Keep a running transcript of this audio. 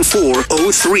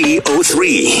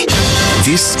40303.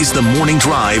 This is the Morning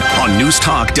Drive on News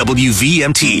Talk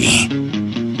WVMT.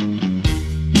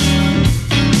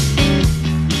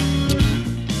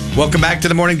 Welcome back to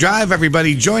the Morning Drive,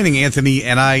 everybody. Joining Anthony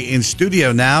and I in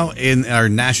studio now in our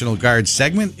National Guard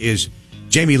segment is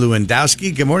Jamie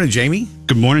Lewandowski. Good morning, Jamie.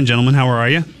 Good morning, gentlemen. How are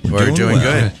you? We're doing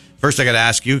good. First, I got to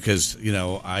ask you, because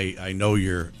I know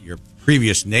your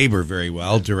previous neighbor very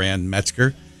well, Duran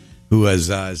Metzger, who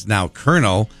is now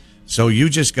colonel. So you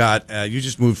just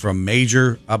moved from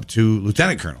major up to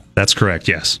lieutenant colonel. That's correct.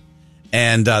 Yes.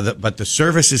 And but the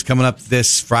service is coming up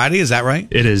this Friday. Is that right?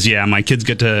 It is. Yeah, my kids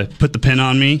get to put the pin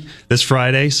on me this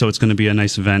Friday, so it's going to be a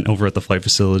nice event over at the flight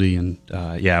facility. And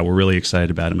we're really excited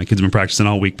about it. My kids have been practicing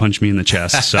all week, punch me in the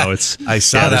chest. So it's they're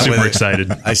super excited.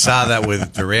 I saw that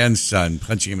with Duran's son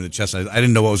punching him in the chest. I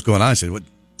didn't know what was going on. I said, "What?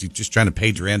 You just trying to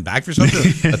pay Duran back for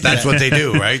something?" But that's what they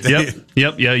do, right?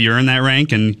 Yep. Yeah, you earn that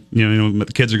rank, and the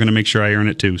kids are going to make sure I earn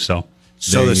it too. So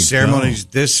the ceremony's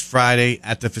this Friday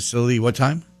at the facility. What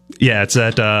time? Yeah, it's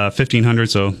at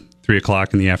 1500, so 3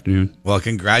 o'clock in the afternoon. Well,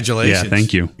 congratulations. Yeah,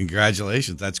 thank you.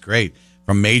 Congratulations. That's great.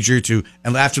 From major to,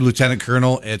 and after lieutenant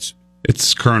colonel, it's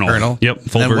colonel. Colonel? Yep,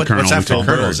 full bird colonel. What's after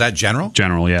colonel? Is that general?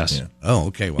 General, yes. Yeah. Oh,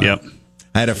 okay. Wow. Yep.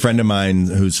 I had a friend of mine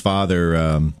whose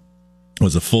father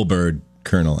was a full bird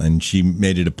colonel, and she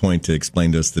made it a point to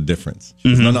explain to us the difference. She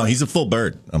goes, no, he's a full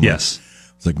bird. I'm yes.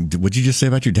 Like, what'd you just say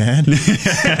about your dad? Yeah,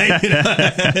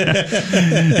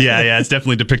 it's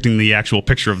definitely depicting the actual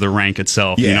picture of the rank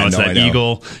itself. Yeah, it's that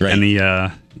eagle right. and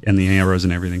the arrows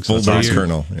and everything. So full bird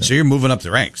colonel. Yeah. So you're moving up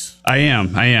the ranks. I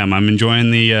am. I'm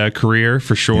enjoying the career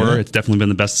for sure. Yeah. It's definitely been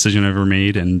the best decision I've ever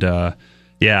made, and I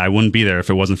wouldn't be there if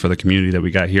it wasn't for the community that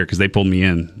we got here, because they pulled me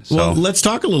in. So. Well, let's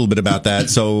talk a little bit about that.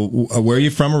 So, where are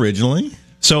you from originally?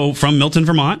 So from Milton,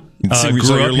 Vermont,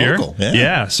 grew up here. Local.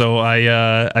 Yeah. So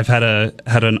I've had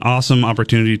an awesome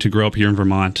opportunity to grow up here in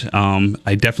Vermont.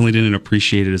 I definitely didn't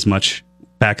appreciate it as much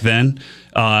back then,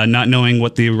 not knowing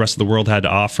what the rest of the world had to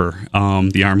offer.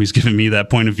 The Army's given me that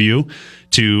point of view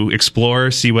to explore,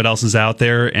 see what else is out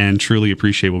there, and truly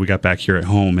appreciate what we got back here at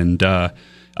home. And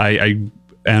I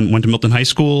went to Milton High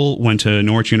School, went to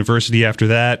Norwich University after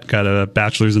that, got a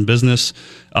bachelor's in business.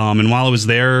 And while I was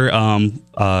there,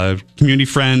 a community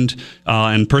friend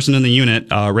and person in the unit,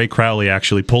 Ray Crowley,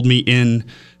 actually pulled me in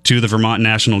to the Vermont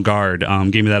National Guard,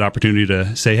 gave me that opportunity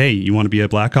to say, "Hey, you want to be a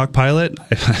Black Hawk pilot?"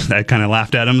 I kind of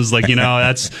laughed at him. I was like,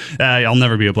 I'll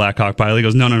never be a Black Hawk pilot. He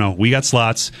goes, No, we got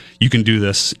slots. You can do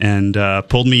this. And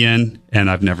pulled me in, and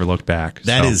I've never looked back.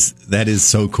 That is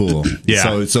so cool.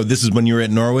 Yeah. So this is when you were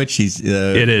at Norwich? It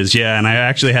is, yeah. And I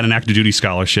actually had an active duty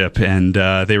scholarship, and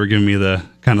they were giving me the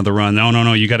kind of the run.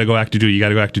 No, you got to go active duty. You got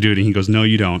to go active duty. And he goes, "No,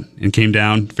 you don't." And came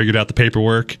down, figured out the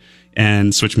paperwork,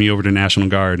 and switched me over to National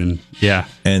Guard, and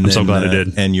I'm so glad I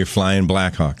did. And you're flying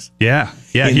Blackhawks. Yeah,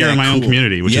 here in my own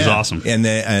community, which is awesome. And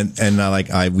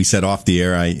we said off the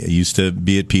air, I used to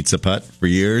be at Pizza Putt for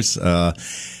years,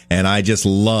 and I just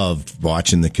loved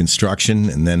watching the construction.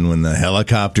 And then when the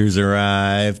helicopters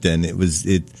arrived, and it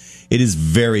is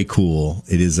very cool.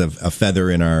 It is a feather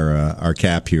in our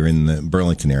cap here in the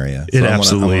Burlington area. So it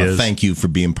absolutely is. I want is. to thank you for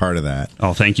being part of that.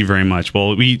 Oh, thank you very much.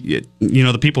 Well,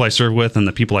 the people I serve with and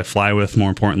the people I fly with, more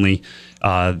importantly,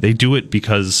 they do it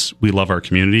because we love our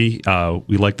community.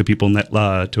 We like the people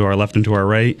to our left and to our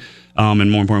right.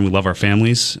 And more importantly, we love our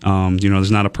families.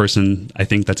 There's not a person, I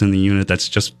think, that's in the unit that's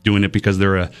just doing it because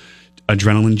they're a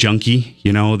adrenaline junkie.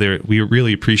 We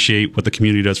really appreciate what the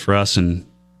community does for us, and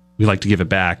we like to give it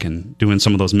back. And doing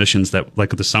some of those missions that, like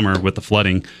this summer with the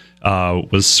flooding,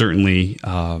 was certainly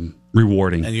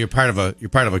rewarding. And you're part of a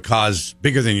cause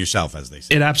bigger than yourself, as they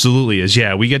say. It absolutely is.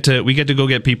 Yeah, we get to go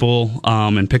get people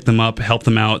and pick them up, help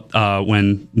them out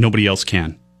when nobody else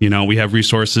can. We have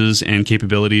resources and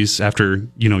capabilities after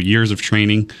years of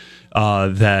training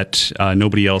that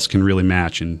nobody else can really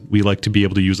match, and we like to be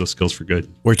able to use those skills for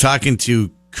good. We're talking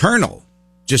to Colonel,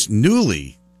 just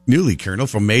newly Colonel,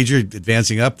 from Major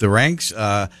advancing up the ranks,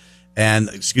 Lieutenant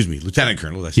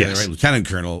Colonel. Did I say that right? Lieutenant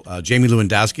Colonel Jamie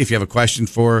Lewandowski. If you have a question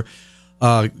for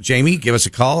Jamie, give us a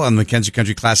call on the Mackenzie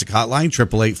Country Classic Hotline,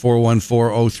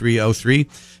 888-414-0303.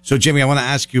 So, Jamie, I want to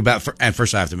ask you about, and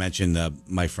first I have to mention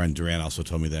my friend Duran also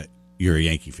told me that you're a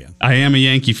Yankee fan. I am a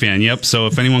Yankee fan, yep. So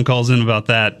if anyone calls in about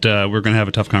that, we're going to have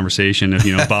a tough conversation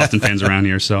if, Boston fans around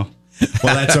here, so...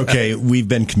 Well, that's okay. We've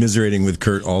been commiserating with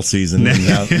Kurt all season, and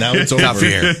now it's over.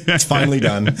 It's finally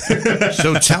done.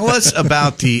 So tell us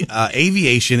about the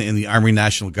aviation in the Army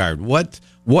National Guard. What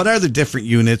are the different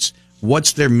units?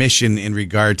 What's their mission in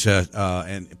regard to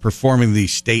and performing the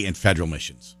state and federal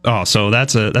missions? Oh, so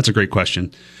that's a great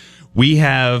question. we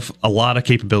have a lot of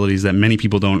capabilities that many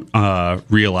people don't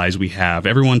realize we have.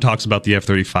 Everyone talks about the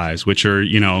F-35s, which are,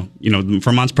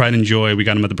 Vermont's pride and joy. We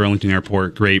got them at the Burlington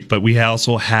Airport. Great. But we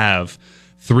also have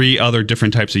 3 other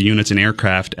different types of units and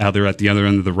aircraft out there at the other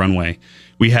end of the runway.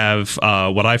 We have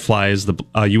what I fly is the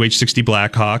UH-60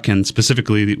 Blackhawk, and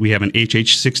specifically we have an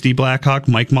HH-60 Blackhawk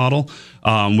Mike model,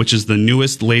 which is the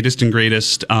newest, latest, and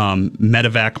greatest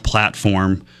medevac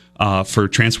platform for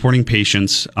transporting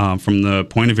patients from the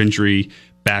point of injury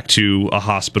back to a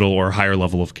hospital or a higher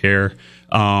level of care.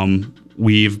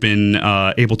 We've been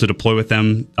able to deploy with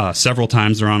them several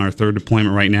times. They're on our 3rd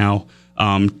deployment right now,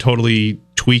 totally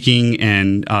tweaking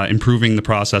and improving the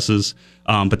processes.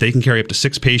 But they can carry up to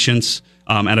 6 patients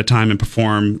at a time and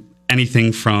perform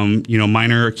anything from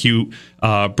minor acute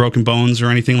broken bones or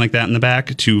anything like that in the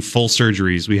back to full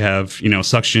surgeries. We have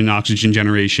suction, oxygen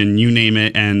generation, you name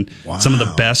it, and some of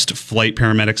the best flight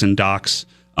paramedics and docs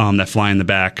that fly in the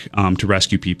back to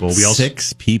rescue people. We also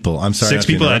 6 people. I'm sorry, 6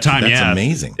 people at a time. That's yeah,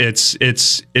 amazing.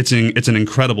 It's an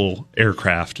incredible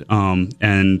aircraft,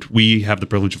 and we have the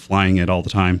privilege of flying it all the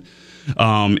time.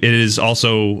 It is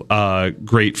also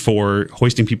great for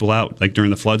hoisting people out, like during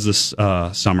the floods this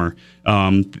summer.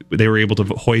 They were able to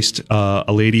hoist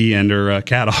a lady and her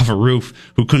cat off a roof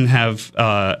who couldn't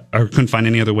find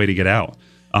any other way to get out.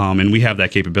 And we have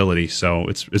that capability, so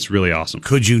it's really awesome.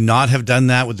 Could you not have done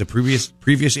that with the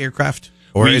previous aircraft?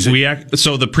 Or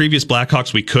so the previous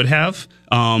Blackhawks we could have.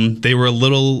 They were a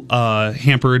little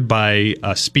hampered by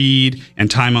speed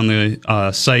and time on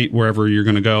the site wherever you're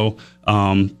going to go.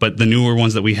 But the newer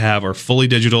ones that we have are fully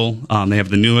digital. They have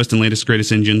the newest and latest,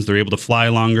 greatest engines. They're able to fly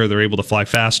longer. They're able to fly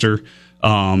faster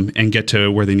and get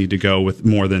to where they need to go with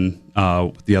more than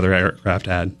the other aircraft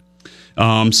had.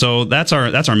 So that's our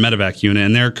medevac unit,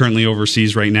 and they're currently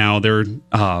overseas right now. They're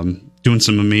doing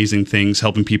some amazing things,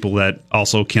 helping people that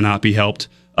also cannot be helped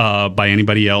by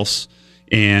anybody else.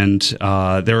 And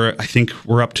I think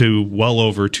we're up to well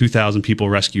over 2,000 people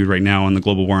rescued right now in the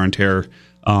global war on terror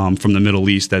from the Middle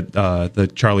East that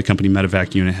the Charlie Company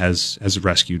medevac unit has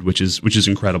rescued, which is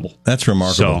incredible. That's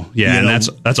remarkable. So and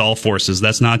that's all forces.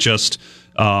 That's not just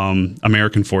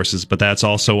American forces, but that's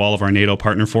also all of our NATO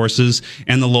partner forces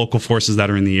and the local forces that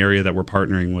are in the area that we're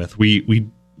partnering with. We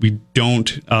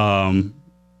don't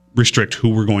restrict who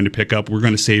we're going to pick up. We're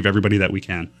going to save everybody that we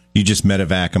can. You just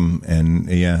medevac them,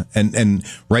 and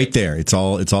right there, it's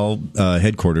all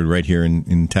headquartered right here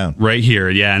in town. Right here,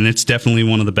 yeah, and it's definitely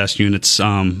one of the best units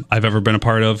I've ever been a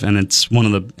part of, and it's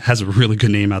has a really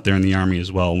good name out there in the Army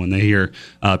as well. When they hear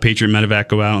Patriot Medevac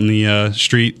go out in the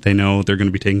street, they know they're going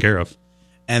to be taken care of.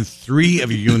 And 3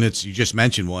 of your units, you just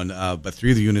mentioned one, but 3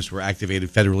 of the units were activated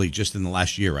federally just in the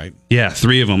last year, right? Yeah,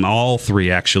 3 of them, all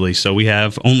 3 actually. So we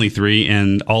have only 3,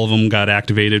 and all of them got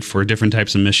activated for different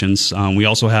types of missions. We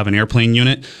also have an airplane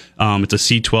unit. It's a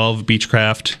C-12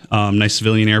 Beechcraft, nice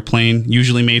civilian airplane,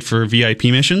 usually made for VIP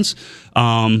missions.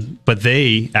 But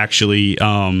they actually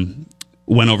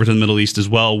went over to the Middle East as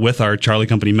well with our Charlie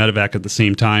Company medevac at the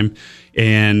same time.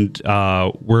 And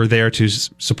we're there to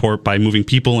support by moving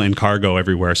people and cargo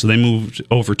everywhere. So they moved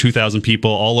over 2,000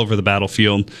 people all over the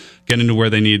battlefield, getting to where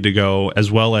they needed to go, as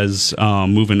well as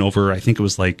moving over, I think it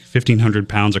was like 1,500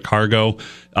 pounds of cargo,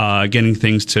 getting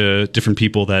things to different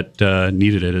people that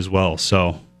needed it as well.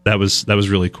 So that was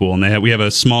really cool. And we have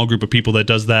a small group of people that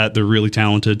does that. They're really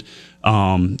talented.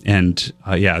 They're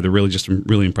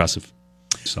really impressive.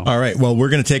 So. All right. Well, we're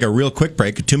going to take a real quick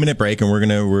break, a 2-minute break, and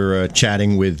we're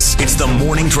chatting with. It's the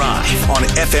Morning Drive on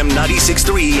FM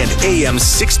 96.3 and AM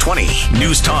 620.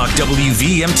 News Talk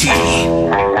WVMT.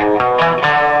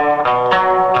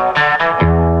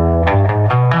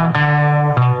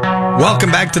 Welcome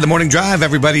back to the Morning Drive,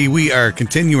 everybody. We are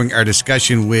continuing our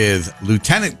discussion with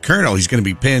Lieutenant Colonel. He's going to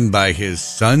be pinned by his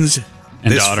sons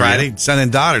son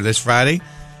and daughter this Friday.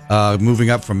 Moving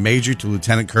up from major to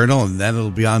lieutenant colonel, and then it'll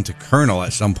be on to colonel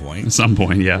at some point. At some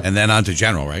point, yeah. And then on to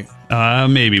general, right?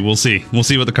 Maybe. We'll see. We'll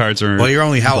see what the cards are. Well, you're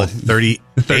only how old? 38,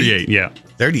 yeah.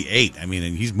 38. I mean,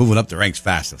 and he's moving up the ranks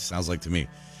fast, it sounds like to me.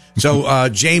 So,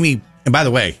 Jamie, and by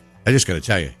the way, I just got to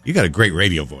tell you, you got a great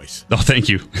radio voice. Oh, thank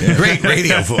you. Yeah. Great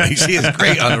radio voice. He is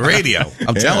great on the radio.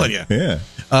 I'm telling you. Yeah.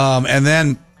 And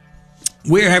then,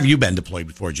 where have you been deployed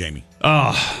before, Jamie?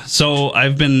 So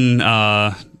I've been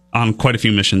on quite a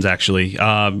few missions, actually.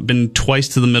 Been twice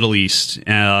to the Middle East,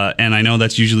 and I know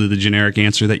that's usually the generic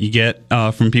answer that you get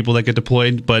from people that get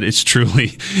deployed, but it's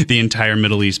truly the entire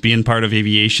Middle East. Being part of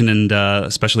aviation and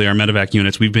especially our medevac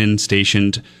units, we've been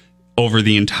stationed over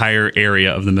the entire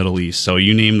area of the Middle East. So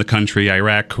you name the country,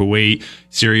 Iraq, Kuwait,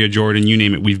 Syria, Jordan, you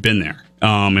name it, we've been there.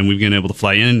 And we've been able to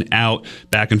fly in, out,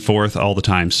 back and forth all the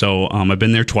time. So I've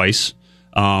been there twice.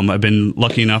 I've been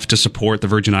lucky enough to support the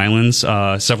Virgin Islands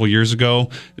several years ago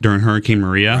during Hurricane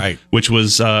Maria, which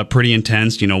was pretty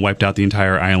intense, wiped out the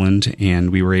entire island,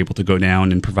 and we were able to go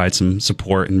down and provide some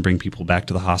support and bring people back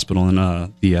to the hospital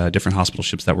and the different hospital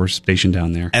ships that were stationed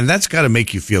down there. And that's got to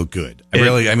make you feel good.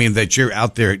 That you're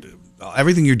out there,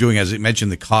 everything you're doing, as it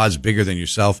mentioned, the cause bigger than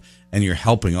yourself, and you're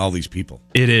helping all these people.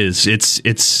 It is.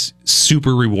 It's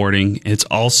super rewarding. It's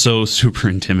also super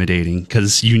intimidating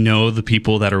because the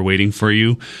people that are waiting for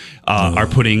you are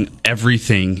putting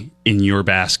everything in your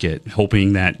basket,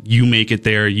 hoping that you make it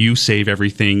there, you save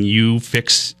everything, you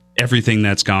fix everything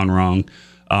that's gone wrong.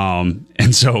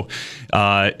 And so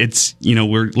it's,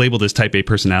 we're labeled as type A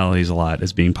personalities a lot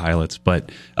as being pilots, but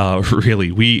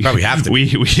really we probably have to.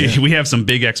 We have some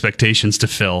big expectations to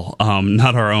fill,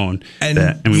 not our own,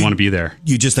 and we want to be there.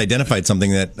 You just identified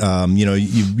something that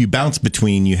you bounce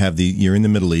between. You're in the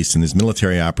Middle East and there's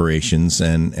military operations,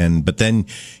 but then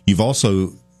you've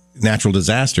also natural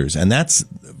disasters, and that's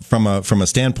from a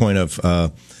standpoint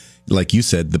of like you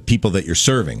said, the people that you're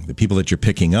serving, the people that you're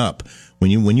picking up. When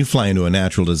you fly into a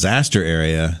natural disaster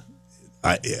area,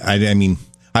 I mean,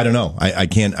 I don't know. I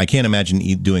can't imagine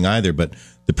doing either, but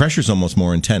the pressure's almost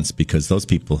more intense because those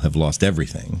people have lost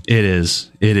everything. It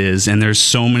is. And there's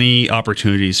so many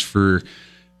opportunities for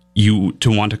you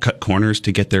to want to cut corners,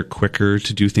 to get there quicker,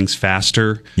 to do things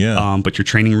faster. Yeah. But your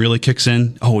training really kicks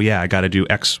in. Oh yeah, I got to do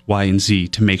X, Y, and Z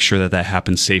to make sure that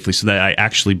happens safely, so that I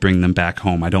actually bring them back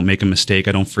home. I don't make a mistake.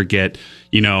 I don't forget,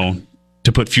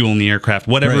 to put fuel in the aircraft,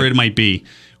 whatever it might be.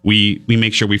 We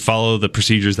make sure we follow the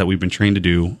procedures that we've been trained to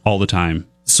do all the time.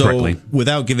 So correctly.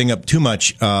 Without giving up too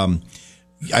much,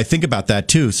 I think about that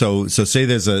too. So say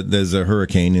there's a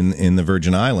hurricane in the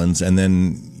Virgin Islands, and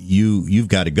then you've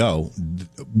got to go.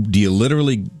 Do you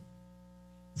literally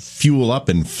fuel up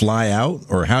and fly out,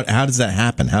 or how does that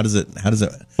happen? How does it?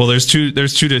 Well, there's two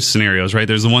different scenarios, right?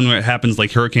 There's the one where it happens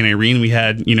like Hurricane Irene we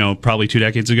had, probably 2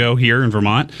 decades ago here in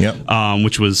Vermont,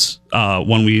 which was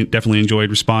one we definitely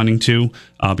enjoyed responding to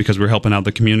because we're helping out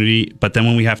the community. But then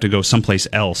when we have to go someplace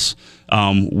else,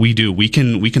 we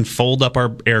can fold up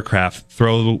our aircraft,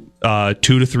 throw 2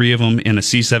 to 3 of them in a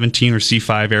C-17 or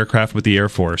C-5 aircraft with the Air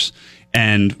Force,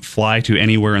 and fly to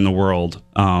anywhere in the world.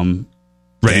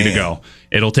 Ready to go.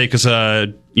 It'll take us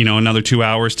another 2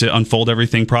 hours to unfold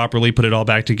everything properly, put it all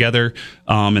back together,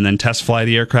 and then test fly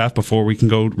the aircraft before we can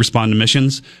go respond to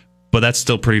missions. But that's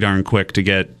still pretty darn quick to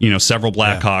get several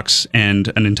Blackhawks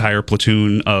and an entire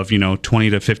platoon of 20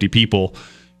 to 50 people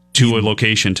to a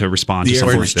location to respond to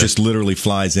something like this. The Air Force just literally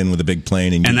flies in with a big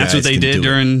plane, and that's what they did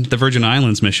during the Virgin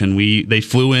Islands mission. They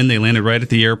flew in, they landed right at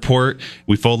the airport.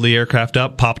 We folded the aircraft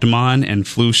up, popped them on, and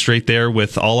flew straight there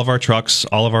with all of our trucks,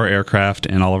 all of our aircraft,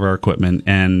 and all of our equipment,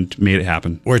 and made it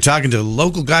happen. We're talking to a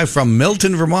local guy from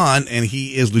Milton, Vermont, and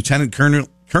he is Lieutenant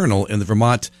Colonel in the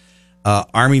Vermont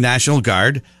Army National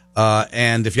Guard.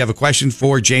 And if you have a question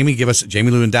for Jamie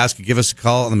Lewandowski, give us a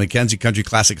call on the Mackenzie Country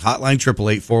Classic Hotline,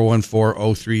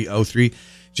 888-414-0303.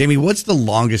 Jamie, what's the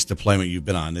longest deployment you've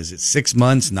been on? Is it 6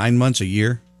 months, 9 months, a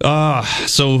year?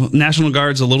 So National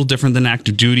Guard's a little different than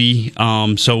active duty.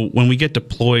 So when we get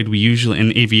deployed, we usually,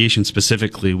 in aviation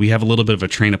specifically, we have a little bit of a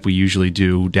train up we usually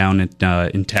do down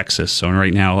in Texas. So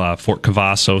right now, Fort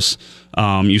Cavazos,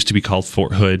 used to be called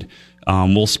Fort Hood.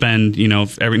 We'll spend,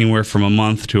 anywhere from a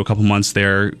month to a couple months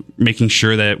there, making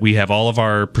sure that we have all of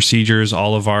our procedures,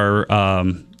 all of our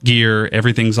gear,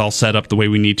 everything's all set up the way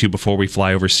we need to before we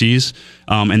fly overseas.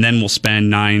 And then we'll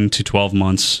spend 9 to 12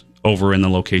 months over in the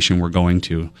location we're going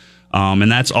to.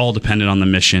 And that's all dependent on the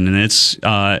mission. And it's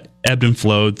ebbed and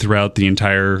flowed throughout the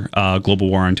entire global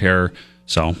war on terror.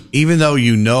 So even though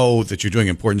you know that you're doing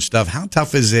important stuff, how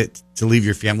tough is it to leave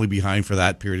your family behind for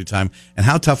that period of time? And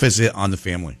how tough is it on the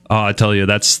family? I tell you,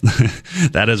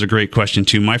 that is a great question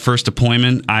too. My first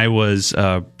deployment, I was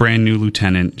a brand new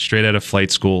lieutenant, straight out of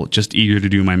flight school, just eager to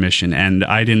do my mission. And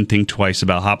I didn't think twice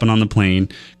about hopping on the plane,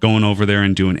 going over there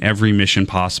and doing every mission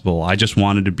possible. I just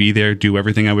wanted to be there, do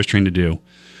everything I was trained to do.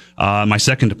 My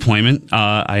second deployment,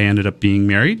 I ended up being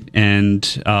married, and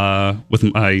with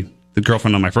the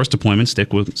girlfriend on my first deployment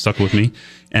stuck with me.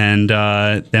 And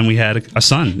then we had a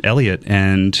son, Elliot.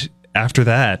 And after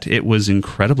that, it was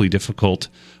incredibly difficult,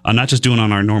 not just doing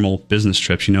on our normal business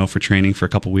trips, for training for a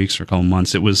couple weeks or a couple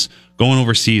months. It was going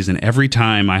overseas. And every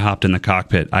time I hopped in the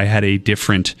cockpit, I had a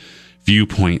different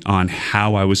viewpoint on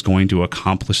how I was going to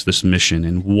accomplish this mission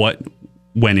and what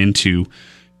went into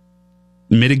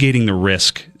mitigating the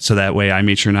risk. So that way I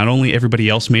made sure not only everybody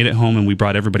else made it home and we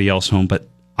brought everybody else home, but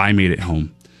I made it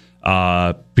home.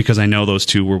 Because I know those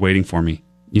two were waiting for me,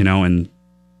 and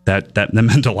that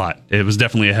meant a lot. It was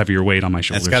definitely a heavier weight on my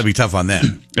shoulders. That's got to be tough on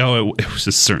them. Oh, it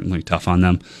was certainly tough on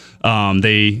them.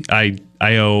 I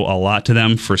owe a lot to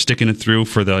them for sticking it through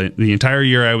for the entire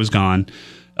year I was gone,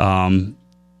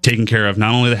 taking care of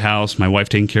not only the house, my wife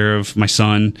taking care of my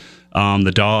son,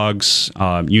 the dogs,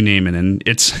 you name it. And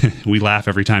we laugh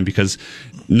every time because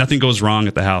nothing goes wrong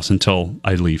at the house until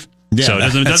I leave. Yeah, so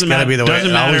it doesn't matter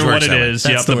what it is.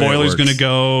 Yep, the boiler's going to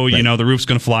go, right. The roof's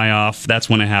going to fly off. That's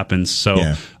when it happens.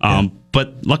 So,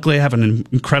 but luckily I have an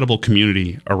incredible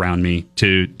community around me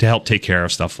to help take care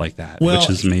of stuff like that, which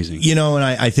is amazing. And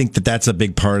I think that's a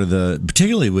big part of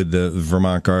particularly with the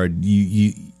Vermont Guard,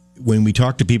 when we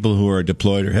talk to people who are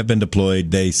deployed or have been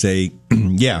deployed, they say,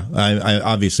 yeah, I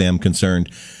obviously I'm concerned.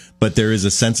 But there is a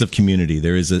sense of community.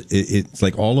 There is it's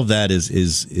like all of that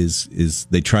is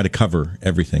they try to cover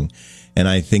everything. And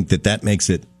I think that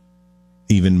makes it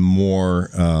even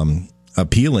more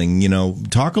appealing.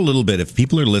 Talk a little bit, if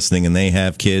people are listening and they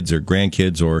have kids or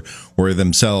grandkids or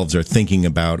themselves are thinking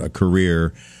about a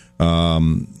career,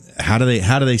 how do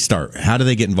they start? How do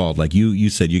they get involved? Like you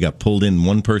said, you got pulled in.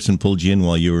 One person pulled you in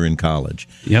while you were in college.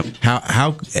 Yep.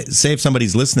 How say if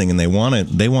somebody's listening and they want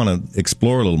to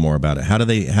explore a little more about it. How do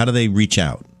they reach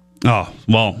out? Oh,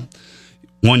 well,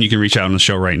 one, you can reach out on the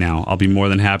show right now. I'll be more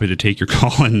than happy to take your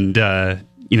call and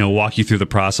walk you through the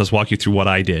process, walk you through what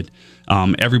I did.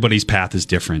 Everybody's path is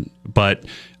different, but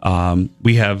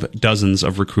we have dozens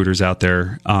of recruiters out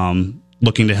there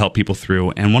looking to help people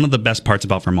through. And one of the best parts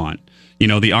about Vermont,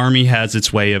 the Army has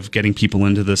its way of getting people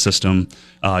into the system,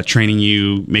 training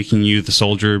you, making you the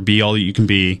soldier, be all that you can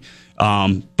be.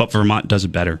 But Vermont does it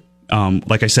better.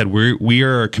 Like I said, we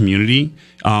are a community.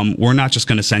 We're not just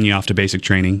going to send you off to basic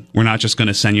training. We're not just going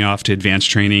to send you off to advanced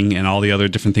training and all the other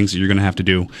different things that you're going to have to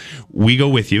do. We go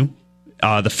with you.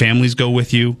 The families go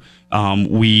with you.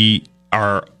 We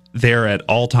are there at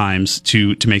all times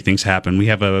to make things happen. We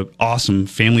have a awesome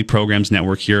family programs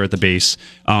network here at the base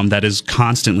that is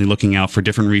constantly looking out for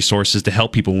different resources to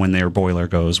help people when their boiler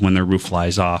goes, when their roof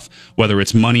flies off, whether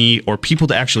it's money or people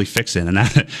to actually fix it. And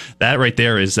that right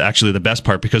there is actually the best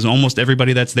part, because almost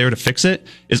everybody that's there to fix it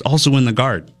is also in the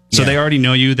Guard. So they already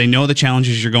know you. They know the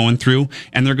challenges you're going through,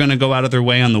 and they're going to go out of their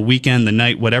way on the weekend, the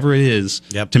night, whatever it is,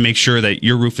 to make sure that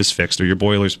your roof is fixed or your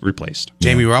boiler's replaced.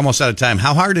 Jamie, we're almost out of time.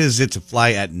 How hard is it to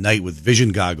fly at night with vision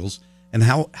goggles, and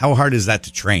how hard is that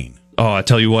to train? Oh, I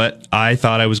tell you what, I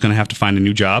thought I was going to have to find a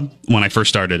new job when I first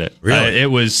started it. Really?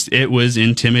 It was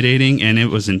intimidating and it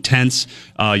was intense.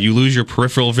 You lose your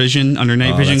peripheral vision under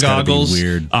night vision goggles.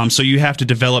 Weird. So you have to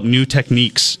develop new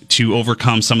techniques to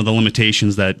overcome some of the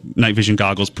limitations that night vision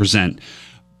goggles present.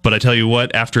 But I tell you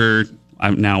what, after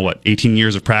I'm now 18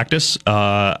 years of practice,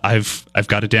 I've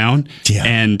got it down,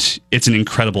 and it's an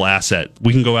incredible asset.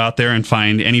 We can go out there and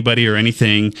find anybody or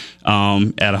anything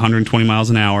at 120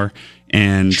 miles an hour.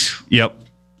 And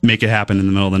make it happen in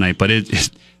the middle of the night. But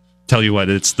tell you what,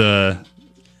 it's the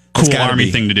cool Army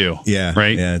thing to do. Yeah,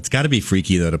 right. Yeah, it's got to be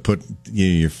freaky though to put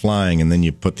you're flying and then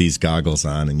you put these goggles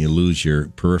on and you lose your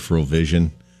peripheral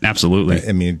vision. Absolutely.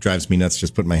 I mean, it drives me nuts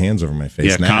just putting my hands over my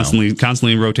face. Yeah, now.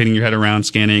 constantly rotating your head around,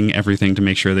 scanning everything to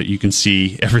make sure that you can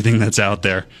see everything that's out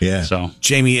there. Yeah. So,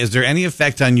 Jamie, is there any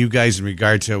effect on you guys in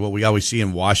regard to what we always see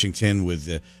in Washington with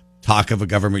the talk of a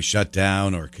government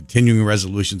shutdown or continuing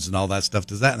resolutions and all that stuff?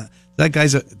 Does that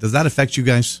affect you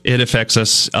guys? It affects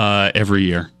us every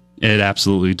year. It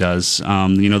absolutely does.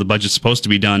 The budget's supposed to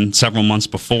be done several months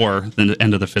before the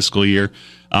end of the fiscal year,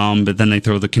 but then they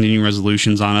throw the continuing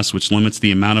resolutions on us, which limits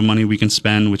the amount of money we can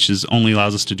spend, which only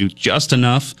allows us to do just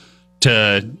enough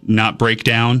to not break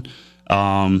down,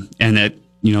 and that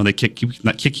they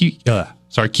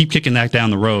keep kicking that down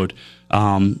the road.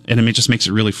 And it just makes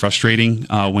it really frustrating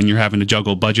when you're having to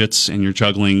juggle budgets and you're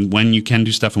juggling when you can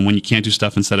do stuff and when you can't do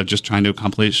stuff, instead of just trying to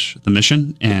accomplish the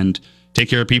mission and take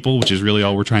care of people, which is really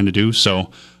all we're trying to do.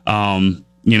 So,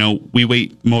 we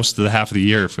wait most of the half of the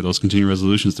year for those continuing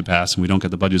resolutions to pass, and we don't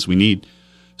get the budgets we need.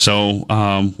 So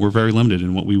we're very limited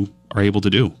in what we are able to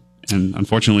do. And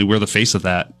unfortunately, we're the face of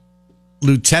that.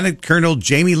 Lieutenant Colonel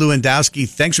Jamie Lewandowski,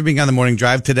 thanks for being on the Morning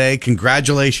Drive today.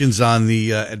 Congratulations on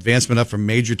the advancement up from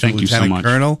Major to Lieutenant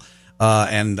Colonel.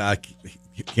 And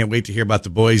can't wait to hear about the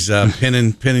boys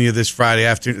pinning you this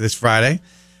Friday.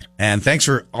 And thanks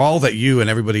for all that you and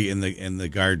everybody in the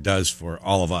Guard does for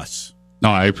all of us. No,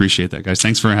 I appreciate that, guys.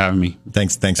 Thanks for having me.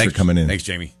 Thanks for coming in. Thanks,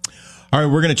 Jamie. All right,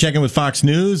 we're going to check in with Fox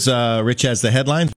News. Rich has the headline.